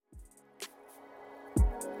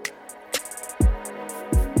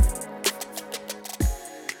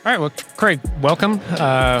All right, well, Craig, welcome.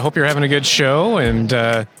 Hope you're having a good show, and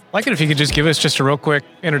I'd like it if you could just give us just a real quick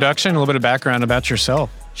introduction, a little bit of background about yourself.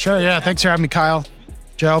 Sure, yeah. Thanks for having me, Kyle.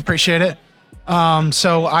 Joe, appreciate it.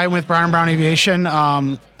 So I'm with Brown & Brown Aviation.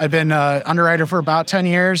 I've been an underwriter for about 10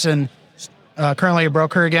 years and currently a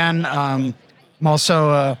broker again. I'm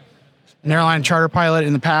also an airline charter pilot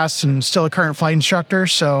in the past and still a current flight instructor.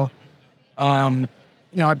 So, my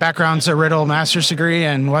background's a Riddle master's degree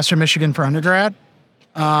in Western Michigan for undergrad.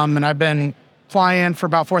 And I've been flying for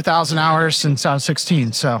about 4,000 hours since I was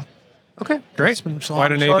 16. So, okay, great.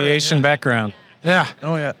 Quite an aviation background. Yeah.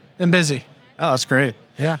 Oh, yeah. Been busy. Oh, that's great.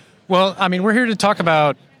 Yeah. Well, I mean, we're here to talk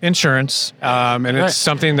about insurance, and it's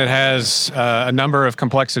something that has a number of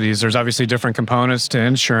complexities. There's obviously different components to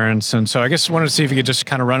insurance. And so I guess I wanted to see if you could just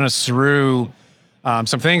kind of run us through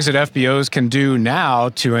some things that FBOs can do now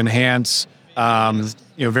to enhance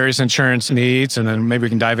various insurance needs, and then maybe we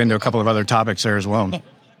can dive into a couple of other topics there as well.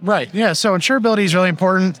 Right. Yeah. So insurability is really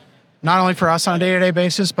important, not only for us on a day-to-day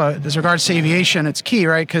basis, but as regards to aviation, it's key,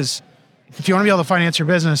 right? Because if you want to be able to finance your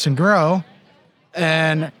business and grow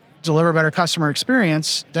and deliver a better customer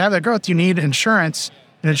experience, to have that growth, you need insurance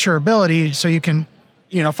and insurability so you can,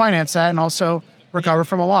 finance that and also recover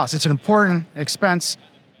from a loss. It's an important expense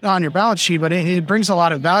on your balance sheet, but it brings a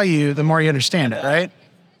lot of value the more you understand it, right?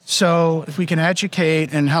 So if we can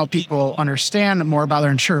educate and help people understand more about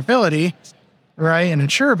their insurability, right? And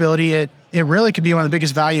insurability, it really could be one of the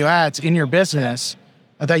biggest value adds in your business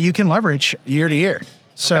that you can leverage year to year.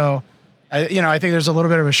 So, I think there's a little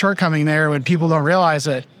bit of a shortcoming there when people don't realize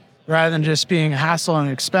that rather than just being a hassle and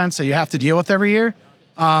an expense that you have to deal with every year,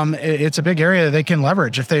 it's a big area that they can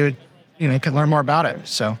leverage if they would, can learn more about it.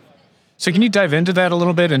 So can you dive into that a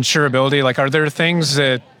little bit? Insurability, like, are there things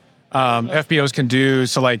that FBOs can do?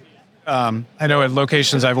 So I know at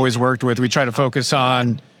locations I've always worked with, we try to focus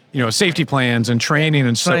on, safety plans and training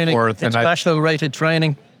and so forth. And special rated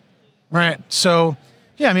training. Right. So,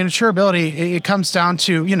 insurability, it comes down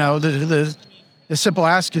to, the simple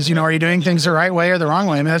ask is, are you doing things the right way or the wrong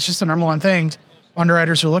way? I mean, that's just the number one thing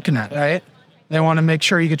underwriters are looking at, right? They want to make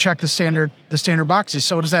sure you can check the standard boxes.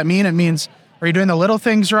 So what does that mean? It means, are you doing the little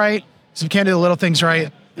things right? So if you can't do the little things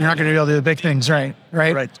right, you're not going to be able to do the big things right?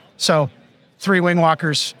 Right. So 3 wing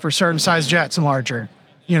walkers for certain size jets and larger,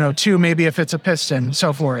 2 maybe if it's a piston and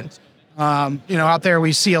so forth. Out there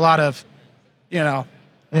we see a lot of,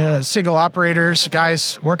 single operators,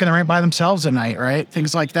 guys working the ramp by themselves at night, right?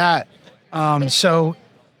 Things like that. So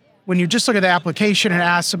when you just look at the application, it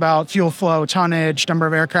asks about fuel flow, tonnage, number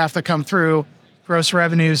of aircraft that come through, gross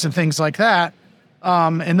revenues and things like that.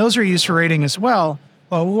 And those are used for rating as well.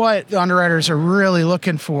 But what the underwriters are really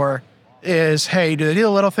looking for is, hey, do they do the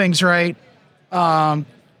little things right?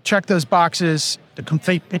 Check those boxes. The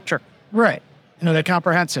complete picture. Right. They're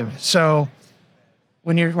comprehensive. So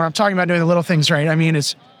when I'm talking about doing the little things right, I mean,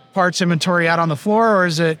 is parts inventory out on the floor or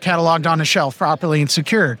is it cataloged on the shelf properly and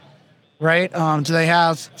secured? Right? Do they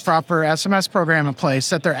have proper SMS program in place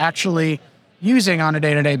that they're actually using on a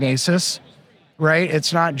day-to-day basis? Right?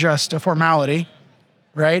 It's not just a formality,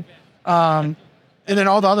 right? And then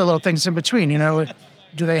all the other little things in between,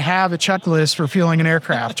 do they have a checklist for fueling an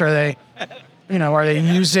aircraft? Are they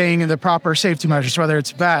using the proper safety measures, whether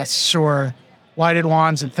it's vests or lighted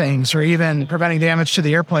wands and things, or even preventing damage to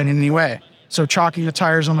the airplane in any way? So chalking the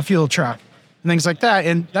tires on the fuel truck and things like that.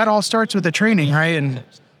 And that all starts with the training, right? And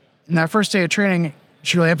in that first day of training,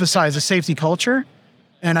 should really emphasize the safety culture.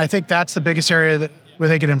 And I think that's the biggest area where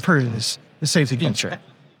they can improve is the safety culture.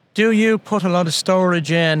 Do you put a lot of storage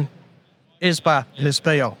in ISBA,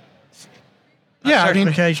 FBO? Yeah,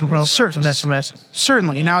 certification from certain SMS.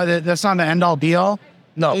 Certainly. Now, that's not the end-all, be-all.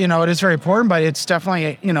 No. It is very important, but it's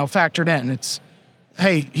definitely, factored in. It's,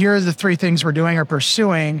 hey, here are the 3 things we're doing or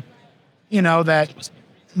pursuing, that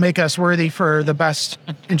make us worthy for the best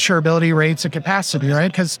insurability rates and capacity,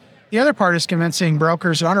 right? Because the other part is convincing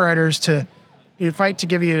brokers and underwriters to fight to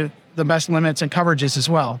give you the best limits and coverages as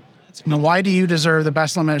well. Why do you deserve the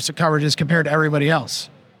best limits and coverages compared to everybody else?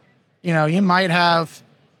 You might have,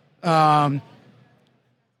 several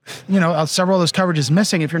of those coverages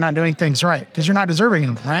missing if you're not doing things right, because you're not deserving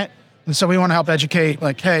them, right? And so we want to help educate,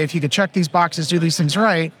 like, hey, if you could check these boxes, do these things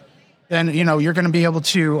right, then, you're going to be able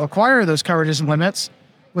to acquire those coverages and limits,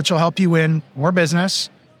 which will help you win more business,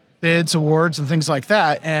 bids, awards, and things like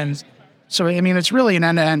that. And so, it's really an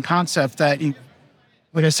end-to-end concept that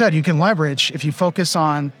like I said, you can leverage if you focus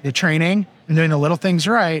on the training and doing the little things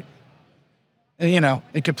right.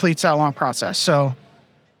 It completes that long process. So,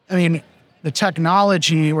 the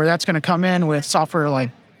technology where that's going to come in with software like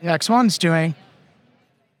X1's doing,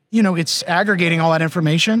 it's aggregating all that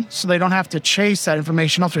information so they don't have to chase that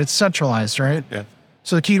information up. It's centralized, right? Yeah.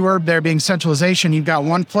 So the key word there being centralization, you've got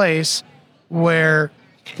one place where,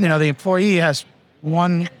 the employee has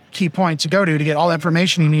one key point to go to get all the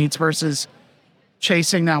information he needs versus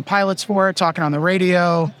chasing down pilots for it, talking on the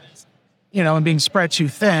radio, and being spread too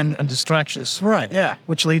thin. And distractions. Right. Yeah.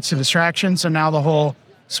 Which leads to distractions. And now the whole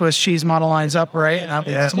Swiss cheese model lines up, right?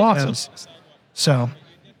 And some losses. So.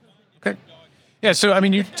 Okay. Yeah. So,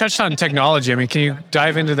 you touched on technology. Can you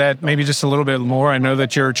dive into that maybe just a little bit more? I know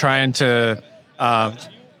that you're trying to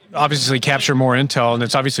obviously capture more intel, and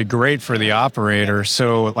it's obviously great for the operator.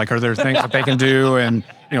 So, are there things that they can do and,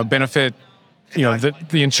 benefit,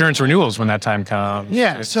 the insurance renewals when that time comes?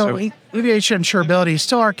 Yeah. So aviation insurability is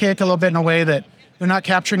still archaic a little bit in a way that they're not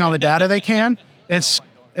capturing all the data they can. It's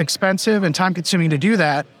expensive and time consuming to do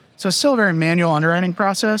that. So it's still a very manual underwriting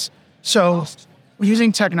process. So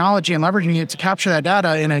using technology and leveraging it to capture that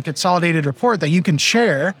data in a consolidated report that you can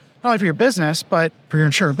share, not only for your business, but for your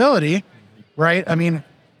insurability, right?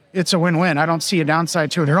 It's a win-win. I don't see a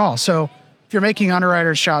downside to it at all. So if you're making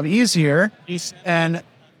underwriters' job easier, and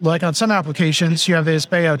like on some applications, you have this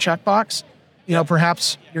FBO checkbox,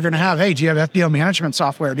 perhaps you're going to have, hey, do you have FBO management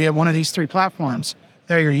software? Do you have one of these 3 platforms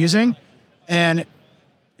that you're using? And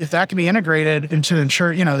if that can be integrated into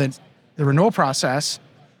the renewal process,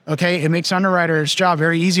 okay, it makes underwriters' job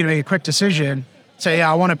very easy to make a quick decision. Say,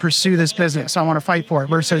 yeah, I want to pursue this business. I want to fight for it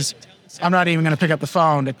versus I'm not even going to pick up the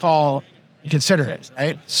phone to call and consider it,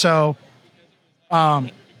 right? So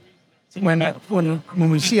when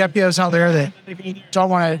we see FBOs out there that don't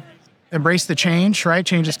want to embrace the change, right?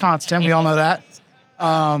 Change is constant. We all know that.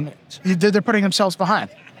 They're putting themselves behind.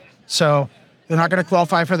 So they're not going to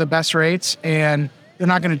qualify for the best rates, and they're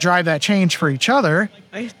not going to drive that change for each other.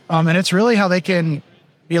 And it's really how they can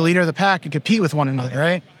be a leader of the pack and compete with one another,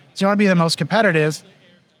 right? So you want to be the most competitive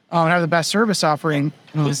and have the best service offering.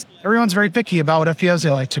 Everyone's very picky about what FBOs they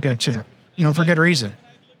like to go to, for good reason.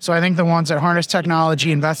 So I think the ones that harness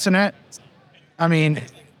technology, invest in it,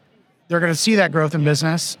 they're going to see that growth in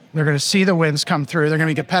business. They're going to see the wins come through. They're going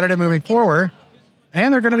to be competitive moving forward,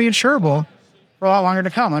 and they're going to be insurable for a lot longer to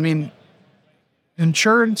come.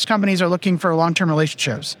 Insurance companies are looking for long-term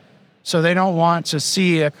relationships. So they don't want to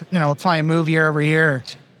see a client move year over year,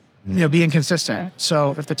 be inconsistent.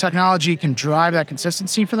 So if the technology can drive that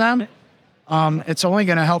consistency for them, it's only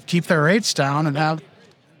going to help keep their rates down and have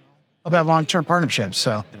long-term partnerships.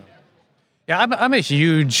 So, yeah, I'm a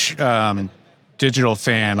huge digital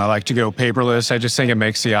fan. I like to go paperless. I just think it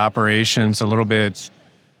makes the operations a little bit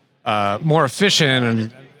more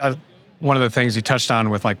efficient. And one of the things you touched on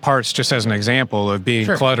with parts, just as an example of being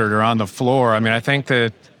cluttered or on the floor. I think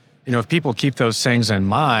that, if people keep those things in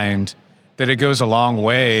mind, that it goes a long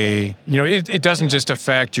way. It doesn't just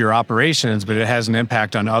affect your operations, but it has an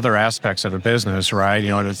impact on other aspects of the business, right?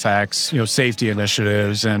 It affects, safety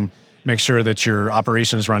initiatives and make sure that your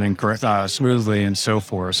operation is running smoothly and so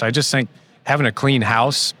forth. So I just think having a clean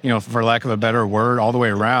house, for lack of a better word, all the way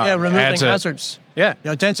around. Yeah, removing hazards. Yeah.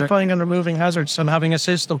 Identifying and removing hazards and having a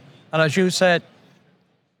system. And as you said,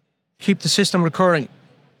 keep the system recurring.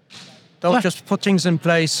 Don't just put things in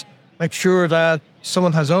place. Make sure that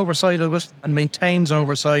someone has oversight of it and maintains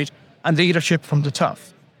oversight and leadership from the top.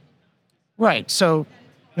 Right. So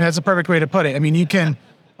that's a perfect way to put it. You can,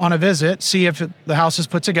 on a visit, see if the house is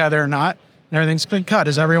put together or not, and everything's been cut.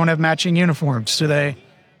 Does everyone have matching uniforms? Do they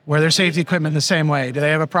wear their safety equipment the same way? Do they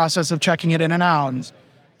have a process of checking it in and out?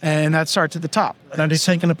 And that starts at the top. And they're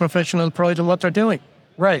taking a professional pride in what they're doing.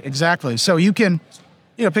 Right, exactly. So you can,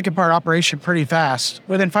 pick apart operation pretty fast.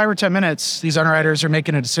 Within 5 or 10 minutes, these underwriters are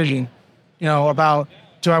making a decision, about,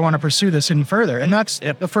 do I want to pursue this any further? And that's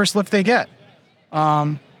the first lift they get.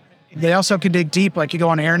 They also can dig deep, like you go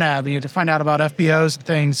on AirNav, to find out about FBOs and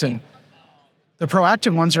things. And the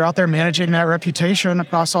proactive ones are out there managing that reputation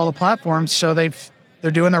across all the platforms. So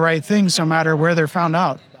they're doing the right things no matter where they're found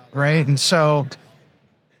out, right? And so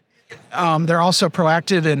they're also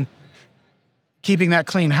proactive in keeping that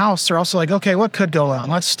clean house. They're also like, okay, what could go wrong?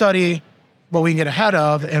 Let's study what we can get ahead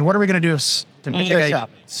of, and what are we going to do to mitigate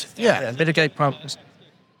problems? Yeah, mitigate problems.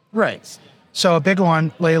 Right. So a big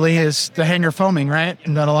one lately is the hangar foaming, right?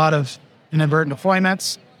 And done a lot of inadvertent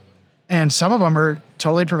deployments, and some of them are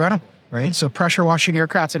totally preventable, right? So pressure washing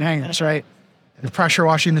aircrafts and hangars, right? And pressure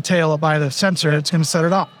washing the tail up by the sensor, it's going to set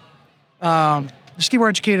it off. Just get more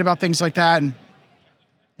educated about things like that, and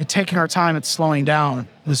taking our time and slowing down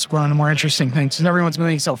is one of the more interesting things. And everyone's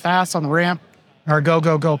moving so fast on the ramp. Our go,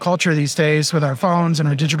 go, go culture these days with our phones and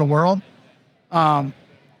our digital world. The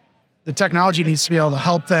technology needs to be able to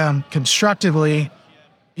help them constructively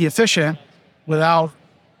be efficient without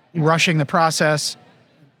rushing the process,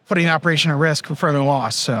 putting the operation at risk for further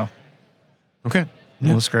loss. So, okay,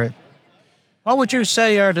 that's great. What would you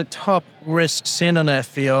say are the top risks in an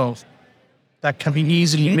FBO that can be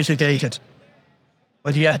easily mitigated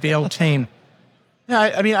by the FBO team?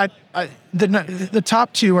 Yeah, I mean, the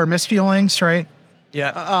top two are misfuelings, right?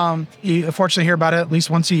 Yeah. You unfortunately hear about it at least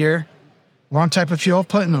once a year. Wrong type of fuel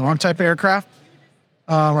put in the wrong type of aircraft,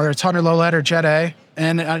 or it's 100 low lead or Jet A,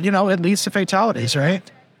 and it leads to fatalities, right?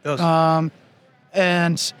 It does.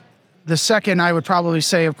 And the second I would probably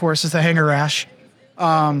say, of course, is the hangar rash.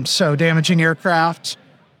 So damaging aircraft,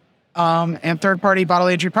 and third-party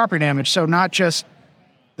bodily injury property damage. So not just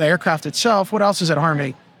the aircraft itself. What else is it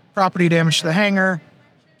harming? Property damage to the hangar,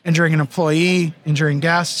 injuring an employee, injuring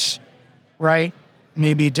guests, right?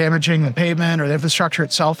 Maybe damaging the pavement or the infrastructure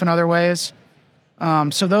itself in other ways.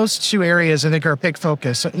 So those two areas, I think, are a big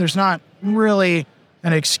focus. There's not really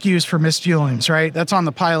an excuse for misfuelings, right? That's on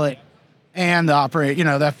the pilot and the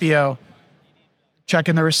operator, the FBO,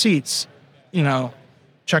 checking the receipts,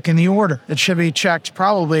 checking the order. It should be checked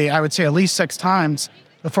probably, I would say, at least 6 times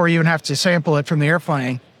before you even have to sample it from the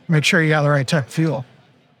airplane. Make sure you got the right type of fuel.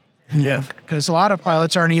 Yeah. Because a lot of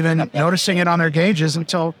pilots aren't even noticing it on their gauges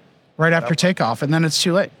until right after takeoff, and then it's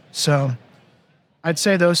too late. So I'd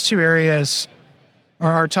say those two areas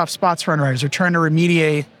are our tough spots for underwriters. They're trying to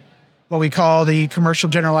remediate what we call the commercial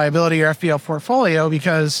general liability or FBO portfolio,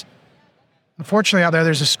 because unfortunately out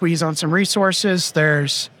there's a squeeze on some resources.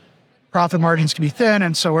 There's profit margins can be thin,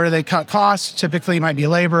 and so where do they cut costs? Typically it might be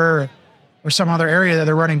labor or some other area that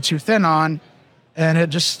they're running too thin on, and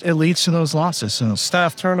it leads to those losses. So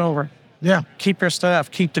Staff turnover. yeah, Keep your staff,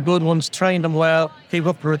 keep the good ones, train them well, keep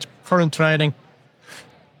up with current training,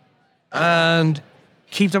 and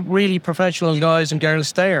keep the really professional guys and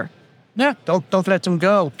girls there. yeah, Don't let them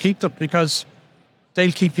go. Keep them, because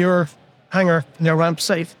they'll keep your hangar and your ramp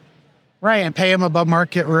safe. right, and pay them above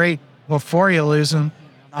market rate before you lose them.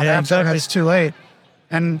 Yeah, exactly. It's too late.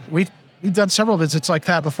 And we've done several visits like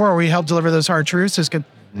that before. We help deliver those hard truths as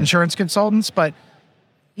insurance consultants, but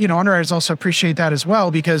underwriters also appreciate that as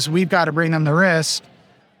well, because we've got to bring them the risk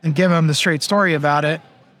and give them the straight story about it.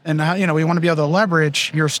 And we want to be able to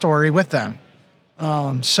leverage your story with them.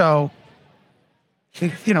 So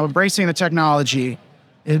embracing the technology,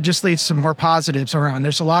 it just leads to more positives around.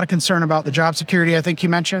 There's a lot of concern about the job security, I think you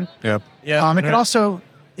mentioned. Yep. Yeah. It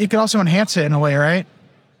could also enhance it in a way, right?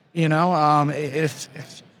 If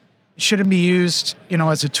it shouldn't be used,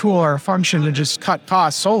 as a tool or a function to just cut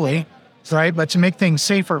costs solely, right? But to make things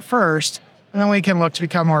safer first, and then we can look to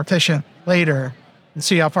become more efficient later and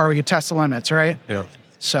see how far we can test the limits, right? Yeah.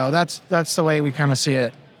 So that's the way we kind of see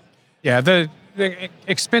it. Yeah. The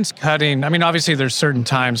expense cutting, I mean, obviously there's certain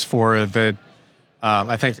times for it that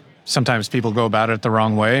I think sometimes people go about it the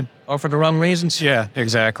wrong way. Or for the wrong reasons. Yeah,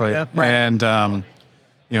 exactly. Yeah, right. And,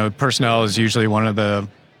 personnel is usually one of the,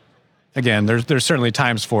 again, there's certainly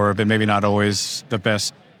times for it, but maybe not always the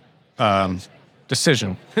best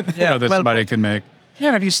decision that somebody can make. Yeah,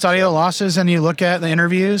 and if you study the losses and you look at the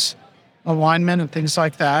interviews of linemen and things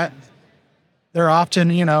like that, they're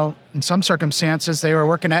often, in some circumstances, they were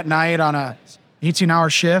working at night on a 18-hour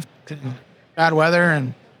shift, bad weather,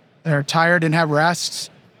 and they're tired and have rests.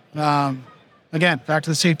 Again, back to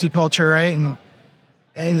the safety culture, right?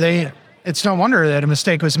 And it's no wonder that a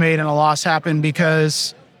mistake was made and a loss happened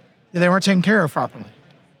because they weren't taken care of properly.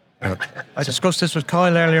 I discussed this with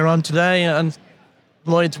Kyle earlier on today, and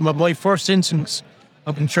my first instance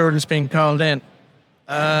of insurance being called in,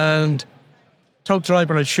 and truck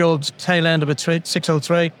driver had shoved the tail end of a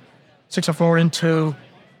 604 into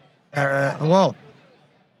a wall.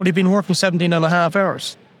 But he'd been working 17 and a half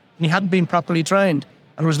hours, and he hadn't been properly trained,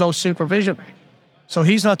 and there was no supervision. So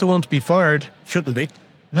he's not the one to be fired, shouldn't be.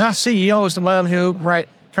 The CEO is the man who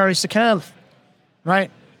carries the can. Right.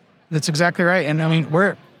 That's exactly right. And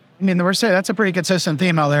we're saying that's a pretty consistent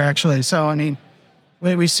theme out there, actually. So,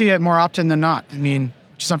 we see it more often than not.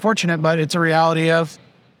 Which is unfortunate, but it's a reality of,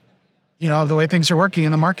 the way things are working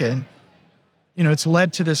in the market. It's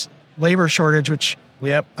led to this labor shortage, which, I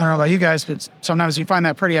don't know about you guys, but sometimes you find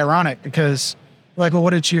that pretty ironic because, well,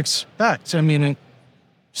 what did you expect? It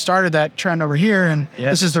started that trend over here, and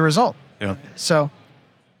this is the result. Yeah. So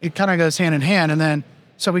it kind of goes hand in hand. And then,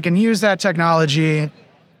 so we can use that technology,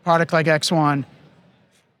 product like X1,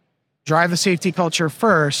 drive the safety culture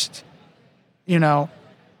first. We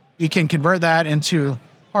can convert that into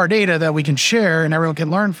hard data that we can share and everyone can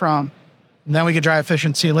learn from. And then we can drive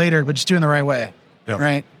efficiency later, but just doing the right way,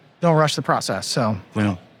 right? Don't rush the process. So,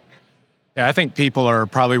 Yeah, I think people are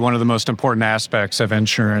probably one of the most important aspects of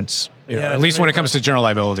insurance. At least when it comes to general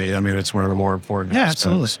liability. It's one of the more important aspects.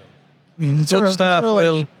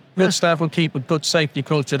 Absolutely. Good staff will keep a good safety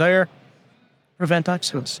culture there, prevent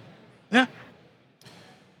accidents. Yeah.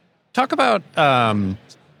 Talk about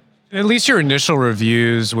at least your initial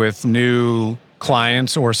reviews with new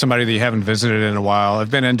clients or somebody that you haven't visited in a while. I've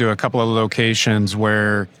been into a couple of locations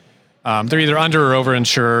where they're either under or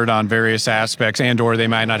overinsured on various aspects, and or they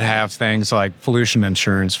might not have things like pollution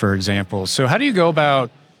insurance, for example. So how do you go about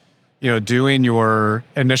doing your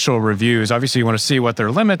initial reviews? Obviously, you want to see what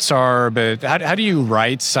their limits are, but how do you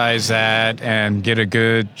right size that and get a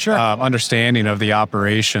good understanding of the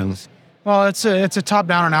operations? Well, it's a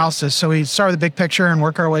top-down analysis. So we start with the big picture and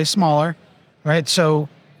work our way smaller, right? So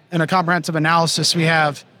in a comprehensive analysis, we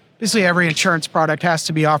have basically every insurance product has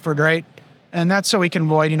to be offered, right? And that's so we can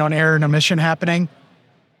avoid, an error and omission happening.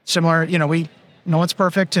 Similar, no one's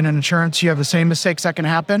perfect. In insurance, you have the same mistakes that can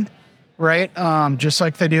happen, right? Just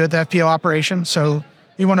like they do at the FBO operation. So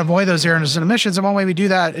you want to avoid those errors and omissions. And one way we do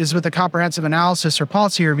that is with the comprehensive analysis or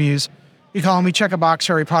policy reviews. We check a box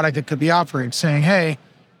for every product that could be offered, saying, hey,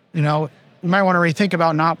 you might want to rethink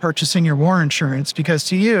about not purchasing your war insurance, because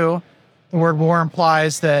to you, the word war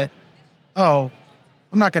implies that, I'm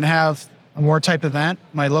not going to have a war type event,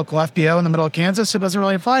 my local FBO in the middle of Kansas, it doesn't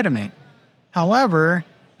really apply to me. However,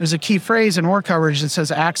 there's a key phrase in war coverage that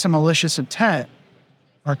says acts of malicious intent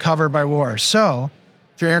are covered by war. So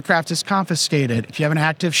if your aircraft is confiscated, if you have an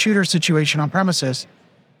active shooter situation on premises,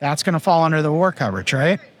 that's going to fall under the war coverage,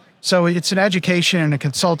 right? So it's an education and a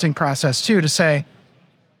consulting process too, to say,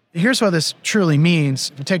 here's what this truly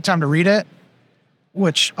means. We take time to read it,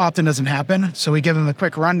 which often doesn't happen. So we give them a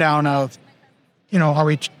quick rundown of, are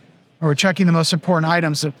we checking the most important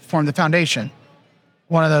items that form the foundation?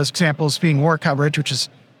 One of those examples being war coverage, which is,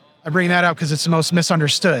 I bring that up because it's the most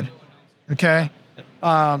misunderstood. Okay.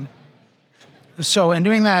 So in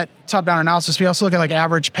doing that top-down analysis, we also look at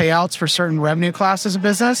average payouts for certain revenue classes of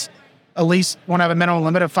business. At least want to have a minimum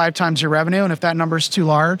limit of 5 times your revenue. And if that number is too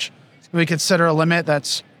large, we consider a limit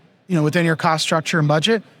that's, within your cost structure and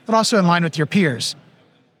budget, but also in line with your peers.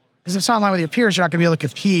 Because if it's not in line with your peers, you're not going to be able to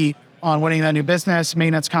compete on winning that new business,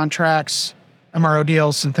 maintenance contracts, MRO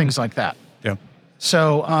deals, and things like that. Yeah.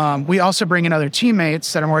 So we also bring in other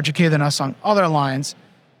teammates that are more educated than us on other lines.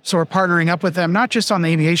 So we're partnering up with them, not just on the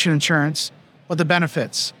aviation insurance, but the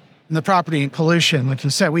benefits and the property and pollution. Like you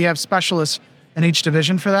said, we have specialists in each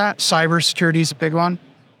division for that. Cyber security is a big one,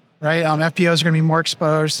 right? FBOs are going to be more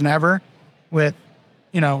exposed than ever with,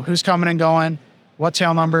 who's coming and going, what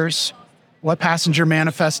tail numbers, what passenger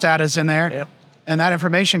manifest data is in there. Yep. And that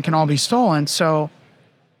information can all be stolen. So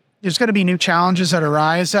there's going to be new challenges that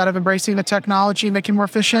arise out of embracing the technology, making it more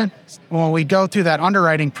efficient. When we go through that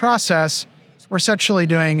underwriting process, we're essentially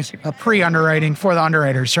doing a pre-underwriting for the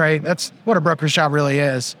underwriters, right? That's what a broker's job really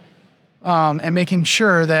is. And making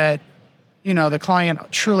sure that, the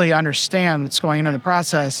client truly understands what's going into the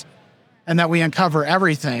process and that we uncover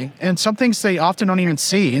everything. And some things they often don't even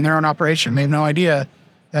see in their own operation. They have no idea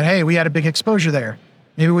that, hey, we had a big exposure there.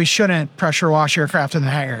 Maybe we shouldn't pressure wash aircraft in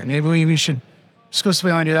the hangar. Maybe we should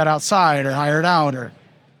exclusively only do that outside or hire it out or,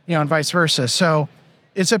 and vice versa. So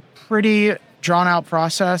it's a pretty drawn out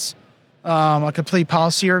process, a complete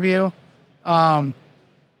policy review. We're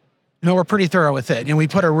pretty thorough with it. And we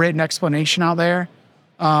put a written explanation out there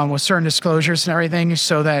with certain disclosures and everything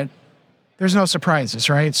so that there's no surprises,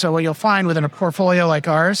 right? So what you'll find within a portfolio like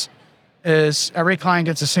ours is every client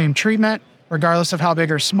gets the same treatment, regardless of how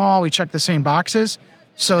big or small. We check the same boxes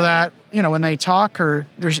so that, when they talk and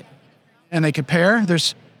they compare,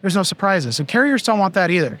 there's no surprises. And carriers don't want that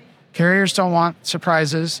either. Carriers don't want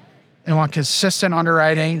surprises. They want consistent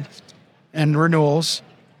underwriting and renewals,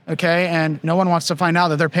 okay? And no one wants to find out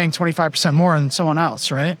that they're paying 25% more than someone else,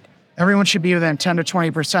 right? Everyone should be within 10 to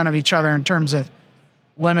 20% of each other in terms of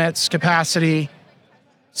limits, capacity,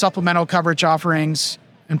 supplemental coverage offerings,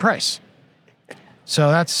 and price.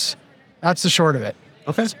 So that's the short of it.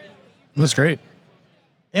 Okay. That's great.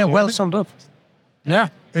 Yeah, well summed up. Yeah.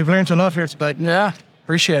 We've learned a lot here today. Yeah.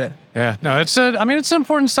 Appreciate it. Yeah. No, it's an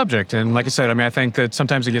important subject. And like I said, I think that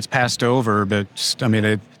sometimes it gets passed over, but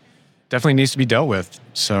it definitely needs to be dealt with.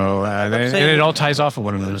 So and it all ties off of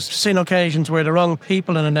one of those. I've seen occasions where the wrong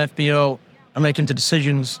people in an FBO are making the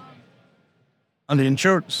decisions on the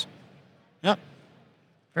insurance. Yep.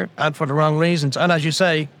 And for the wrong reasons. And as you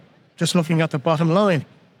say, just looking at the bottom line,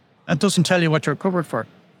 that doesn't tell you what you're covered for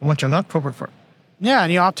and what you're not covered for. Yeah,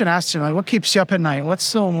 and you often ask them, what keeps you up at night?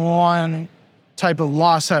 What's the one type of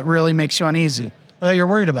loss that really makes you uneasy, that you're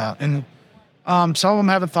worried about? And some of them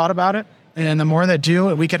haven't thought about it. And the more that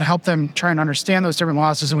do, we can help them try and understand those different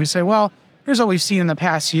losses. And we say, well, here's what we've seen in the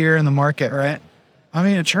past year in the market, right?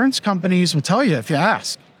 Insurance companies will tell you if you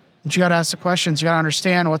ask. But you got to ask the questions. You got to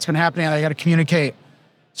understand what's been happening. You got to communicate.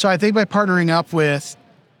 So I think by partnering up with,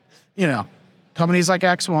 companies like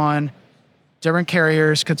X1, different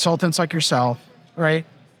carriers, consultants like yourself, right?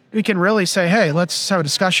 We can really say, hey, let's have a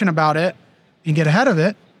discussion about it and get ahead of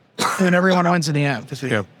it, and everyone wins in the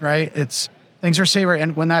end, right? Things are safer,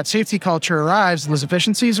 and when that safety culture arrives, those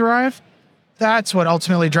efficiencies arrive, that's what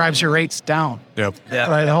ultimately drives your rates down. Yep.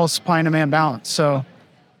 Right, the whole supply and demand balance. So,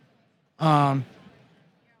 I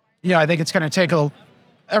think it's going to take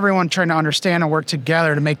everyone trying to understand and work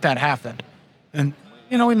together to make that happen. And,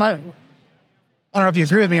 we might, I don't know if you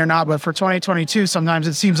agree with me or not, but for 2022, sometimes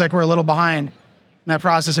it seems like we're a little behind in that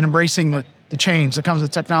process and embracing the change that comes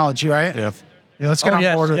with technology, right? Yeah. Let's get on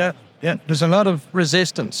board with it. Yeah, there's a lot of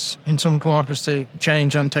resistance in some quarters to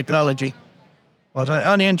change on technology. But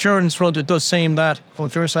on the insurance front, it does seem that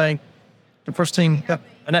what you're saying, the first thing that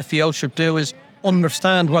an FBO should do is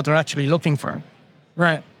understand what they're actually looking for.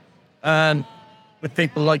 Right. And with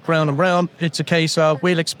people like Brown and Brown, it's a case of,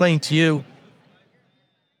 we'll explain to you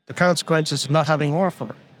the consequences of not having more for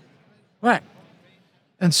it. Right.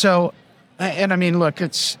 And so, and I mean, look,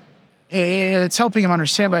 it's helping them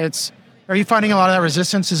understand, but are you finding a lot of that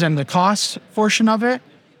resistance is in the cost portion of it?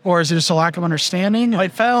 Or is it just a lack of understanding? I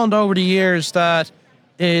found over the years that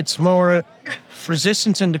it's more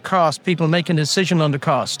resistance in the cost, people making a decision on the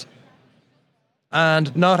cost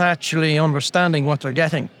and not actually understanding what they're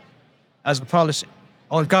getting as a policy.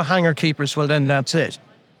 Oh, I've got hangar keepers, well then that's it.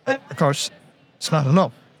 Of course, it's not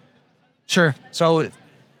enough. Sure. So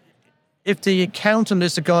if the accountant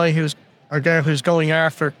is the guy who's going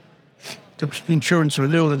after the insurance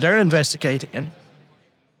renewal that they're investigating in,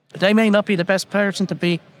 they may not be the best person to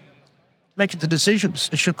be making the decisions.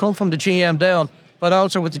 It should come from the GM down, but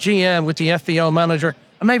also with the GM, with the FBO manager,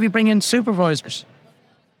 and maybe bring in supervisors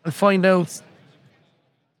and find out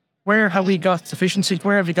where have we got deficiencies,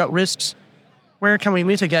 where have we got risks, where can we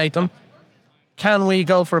mitigate them? Can we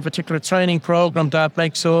go for a particular training program that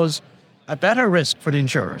makes us a better risk for the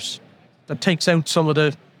insurers, that takes out some of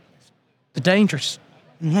the dangers?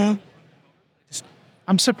 Mm-hmm.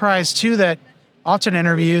 I'm surprised too that often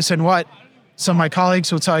interviews and what some of my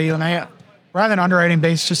colleagues will tell you, and rather than underwriting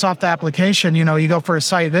based just off the application, you go for a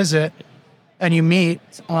site visit and you meet,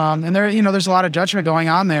 and there's a lot of judgment going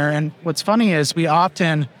on there. And what's funny is we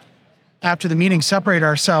often, after the meeting, separate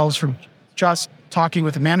ourselves from just talking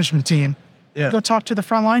with the management team. Go talk to the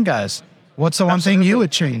frontline guys. What's the one thing you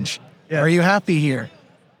would change? Are you happy here?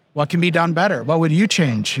 What can be done better? What would you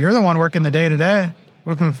change? You're the one working the day to day.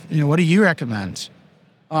 What do you recommend?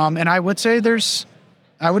 And I would say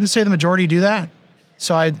I wouldn't say the majority do that.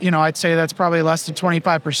 So I'd say that's probably less than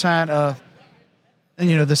 25% of,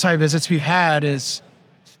 the site visits we've had is,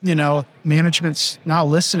 management's not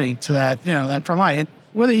listening to that, that frontline. And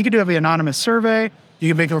whether you could do it via anonymous survey, you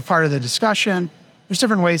can make it a part of the discussion. There's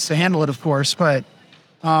different ways to handle it, of course, but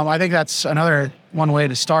I think that's one way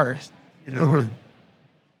to start.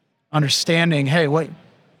 Understanding, hey, what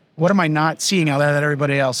am I not seeing out there that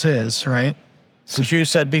everybody else is, right? As you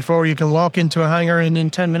said before, you can walk into a hangar and in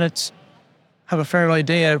 10 minutes have a fair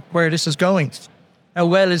idea where this is going. How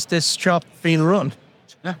well is this shop being run?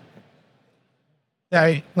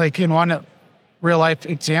 Yeah, like in one real life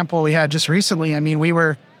example we had just recently, we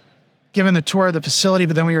were given the tour of the facility,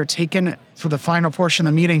 but then we were taken for the final portion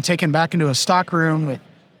of the meeting, taken back into a stock room with,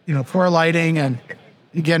 poor lighting and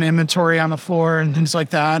again, inventory on the floor and things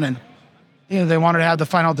like that. And, they wanted to have the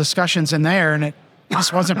final discussions in there and it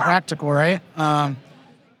just wasn't practical, right?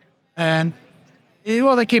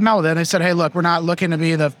 They came out with it and they said, hey, look, we're not looking to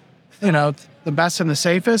be the best and the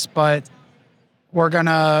safest, but we're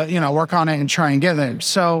gonna, work on it and try and get there.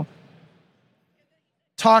 So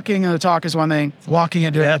talking and the talk is one thing, walking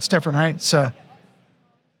into it, that's different, right? So.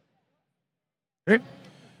 Great.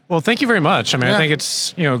 Well, thank you very much. I think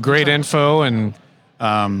it's, great info and,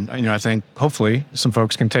 I think hopefully some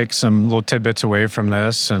folks can take some little tidbits away from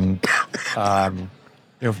this and,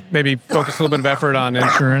 maybe focus a little bit of effort on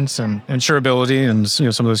insurance and insurability and, some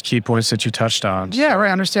of those key points that you touched on. Yeah,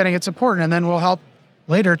 right. Understanding it's important. And then we'll help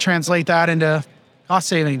later translate that into cost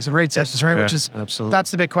savings and rate savings, right? Yeah, Which is, absolutely.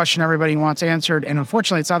 That's the big question everybody wants answered. And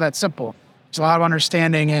unfortunately, it's not that simple. There's a lot of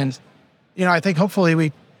understanding. And, I think hopefully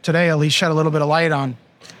we today at least shed a little bit of light on,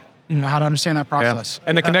 how to understand that process. Yeah.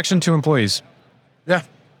 And the connection to employees. Yeah,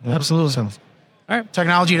 absolutely. All right.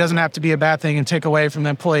 Technology doesn't have to be a bad thing and take away from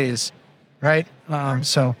the employees, right?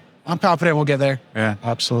 So I'm confident we'll get there. Yeah,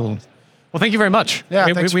 absolutely. Well, thank you very much. Yeah,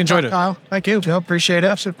 we enjoyed it. Kyle. Thank you. Joe, appreciate it.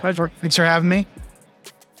 Absolute pleasure. Thanks for having me.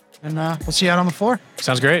 And we'll see you out on the floor.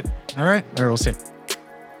 Sounds great. All right. All right, we'll see you.